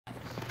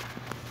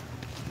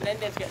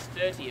Menendez gets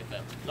 30 of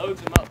them,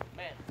 loads them up,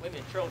 men,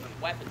 women, children,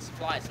 weapons,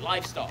 supplies,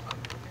 livestock,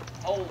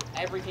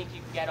 everything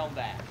you can get on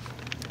there.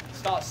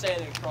 Starts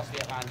sailing across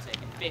the Atlantic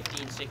in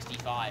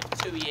 1565,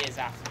 2 years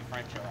after the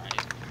French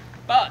arrived.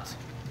 But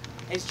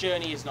his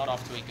journey is not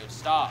off to a good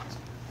start.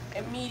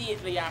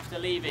 Immediately after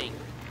leaving,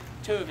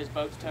 2 of his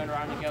boats turn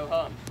around and go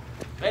home.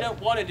 They don't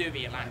want to do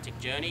the Atlantic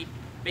journey.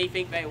 They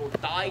think they will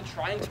die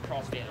trying to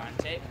cross the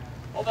Atlantic,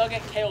 or they'll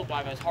get killed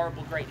by those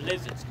horrible great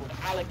lizards called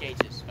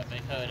alligators that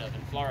they've heard of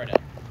in Florida.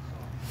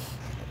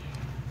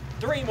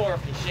 3 more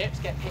of his ships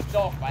get picked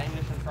off by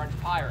English and French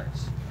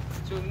pirates.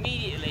 So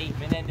immediately,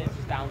 Menendez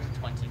is down to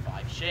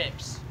 25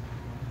 ships.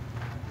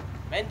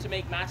 Then, to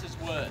make matters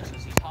worse,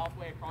 as he's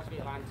halfway across the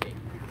Atlantic,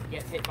 he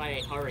gets hit by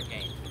a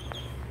hurricane.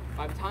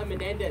 By the time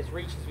Menendez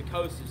reaches the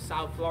coast of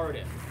South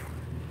Florida,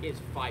 he has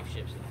 5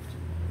 ships left.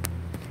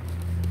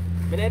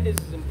 Menendez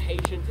is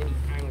impatient and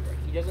he's angry.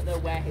 He doesn't know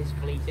where his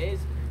fleet is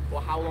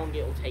or how long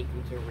it will take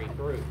them to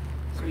regroup.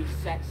 So he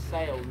sets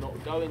sail,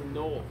 not going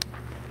north,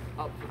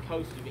 up the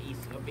coast of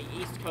the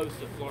east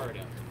coast of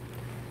Florida.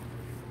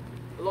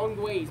 Along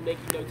the way, he's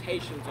making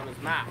notations on his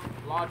map.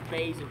 Large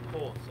bays and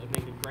ports have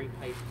made a great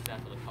place to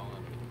settle the colony.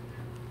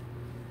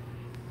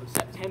 On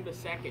September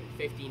 2nd,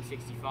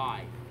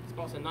 1565, he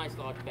spots a nice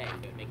large bay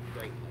that would make a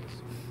great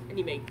place, and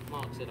he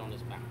marks it on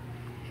his map.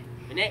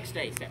 The next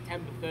day,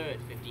 September 3rd,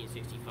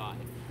 1565,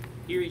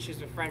 he reaches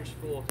the French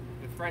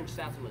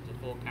settlement of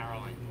Fort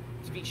Caroline,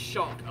 to the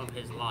shock of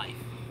his life.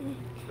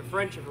 The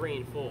French have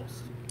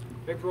reinforced.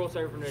 They brought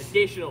over an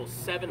additional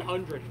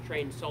 700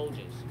 trained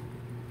soldiers,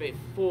 with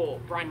 4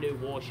 brand new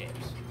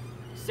warships,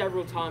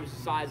 several times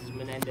the size of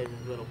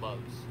Menendez's little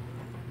boats.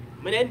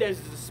 Menendez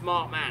is a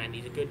smart man and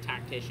he's a good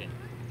tactician.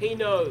 He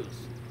knows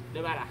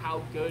no matter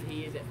how good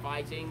he is at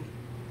fighting,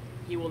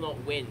 he will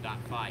not win that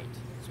fight.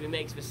 So he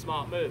makes the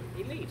smart move.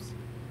 He leaves.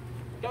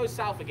 Goes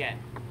south again.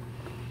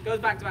 Goes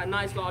back to that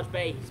nice large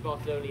bay he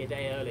spotted only a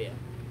day earlier.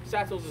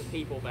 Settles his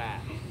people there.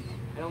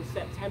 And on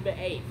September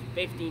 8th,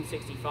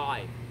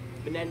 1565,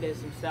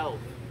 Menendez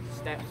himself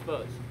steps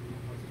foot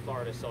onto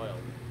Florida soil.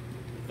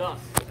 Thus,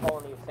 the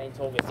colony of St.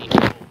 Augustine.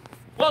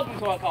 Welcome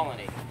to our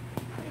colony.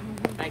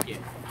 Thank you.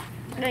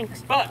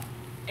 Thanks. But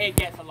it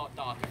gets a lot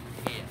darker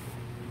here.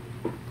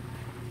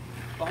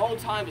 The whole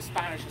time the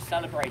Spanish are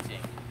celebrating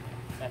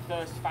their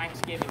first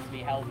Thanksgiving to be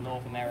held in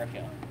North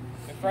America.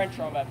 The French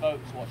are on their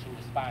boats watching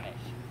the Spanish.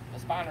 The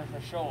Spanish are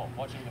ashore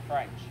watching the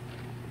French.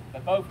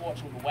 They're both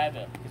watching the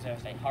weather because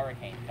there's a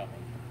hurricane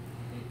coming.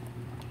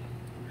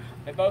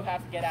 They both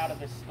have to get out of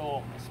this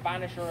storm. The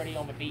Spanish are already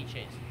on the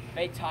beaches.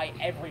 They tie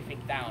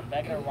everything down.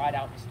 They're going to ride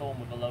out the storm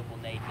with the local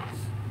natives.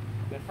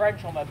 The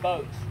French on their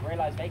boats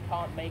realize they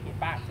can't make it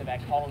back to their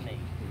colony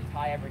to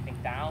tie everything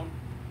down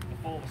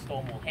before the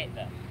storm will hit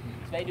them.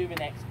 So they do the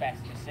next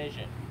best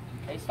decision.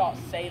 They start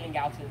sailing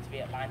out into the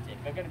Atlantic.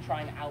 They're going to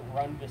try and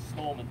outrun the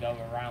storm and go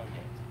around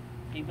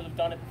it. People have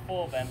done it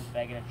before them, so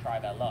they're going to try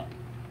their luck.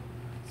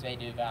 So they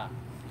do that.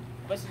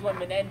 This is when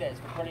Menendez,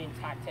 the brilliant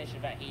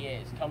tactician that he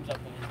is, comes up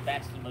with his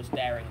best and most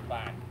daring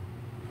plan.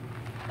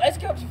 Let's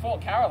go up to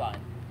Fort Caroline.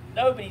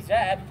 Nobody's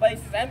there, the place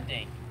is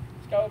empty.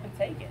 Let's go up and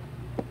take it.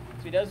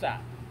 So he does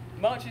that.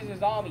 He marches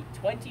his army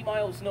 20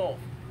 miles north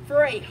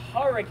for a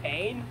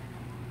hurricane.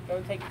 Go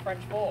and take the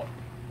French fort.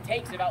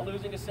 Takes it without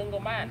losing a single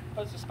man.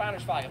 Puts the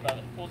Spanish flag above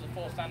it. Calls it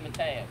Fort San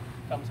Mateo.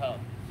 Comes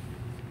home.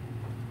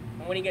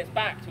 And when he gets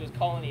back to his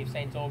colony of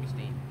St.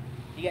 Augustine,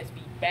 he gets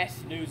the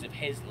best news of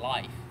his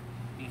life.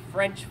 The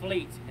French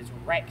fleet is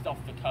wrecked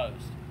off the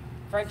coast.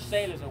 French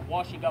sailors are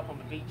washing up on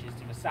the beaches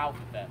to the south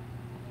of them.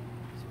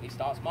 So he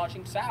starts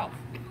marching south,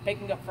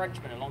 picking up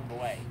Frenchmen along the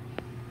way.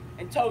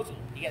 In total,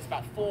 he gets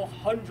about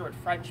 400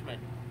 Frenchmen.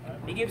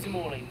 He gives them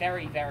all a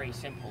very, very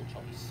simple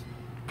choice.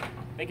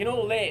 They can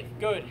all live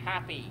good,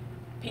 happy,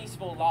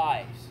 peaceful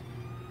lives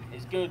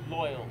as good,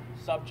 loyal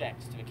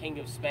subjects to the King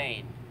of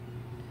Spain.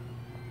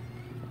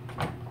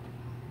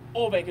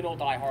 Or they can all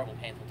die horrible,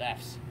 painful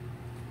deaths.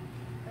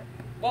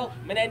 Well,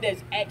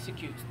 Menendez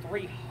executes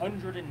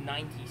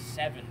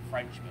 397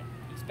 Frenchmen.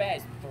 He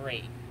spares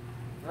 3.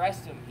 The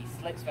rest of them, he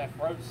slits their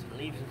throats and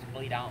leaves them to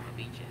bleed out on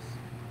the beaches.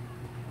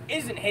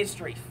 Isn't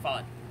history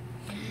fun?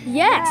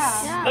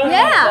 Yes!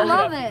 Yeah, I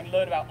love it. We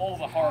learn about all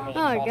the horrible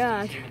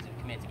atrocities humans have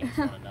committed against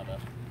one another.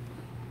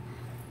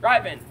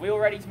 Right then, we all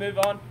ready to move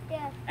on?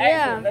 Yeah.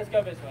 Excellent, let's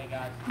go this way,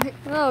 guys.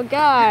 Oh,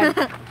 God.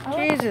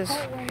 Jesus.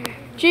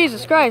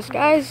 Jesus Christ,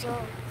 guys. Yeah,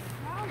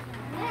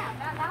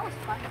 that was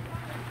fun.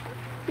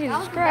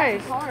 Jesus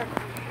Christ.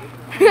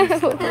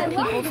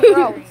 People's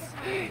throats.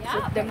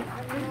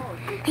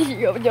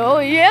 Yo,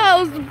 yeah, it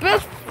was the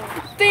best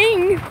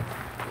thing.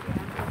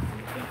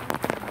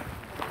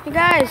 Hey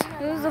guys,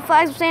 this is the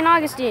flags of St.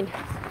 Augustine.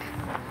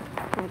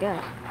 Oh my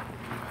God.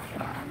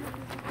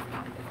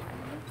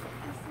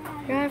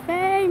 You're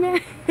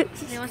famous.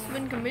 They must have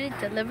been committed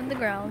to live in the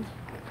ground.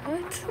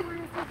 What?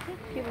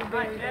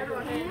 Right,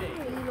 everyone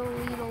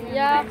handy.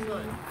 Yeah.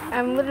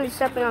 I'm literally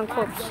stepping on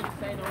corpse.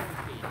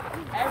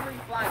 Every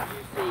flag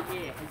you see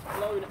here has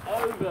flown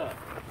over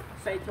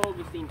St.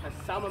 Augustine for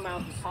some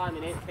amount of time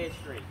in its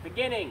history.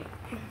 Beginning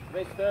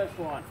with this first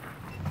one.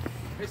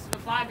 This is the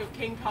flag of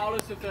King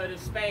Carlos III of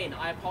Spain.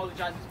 I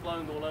apologise, it's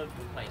blowing all over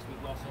the place.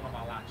 We've lost all of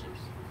our latches.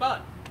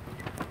 But,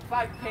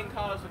 flag of King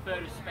Carlos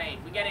III of Spain.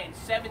 We get it in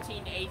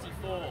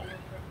 1784.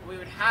 We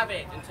would have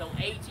it until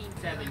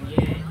 1807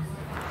 years.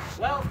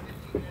 Well,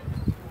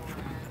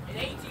 in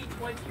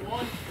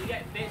 1821, we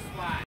get this flag.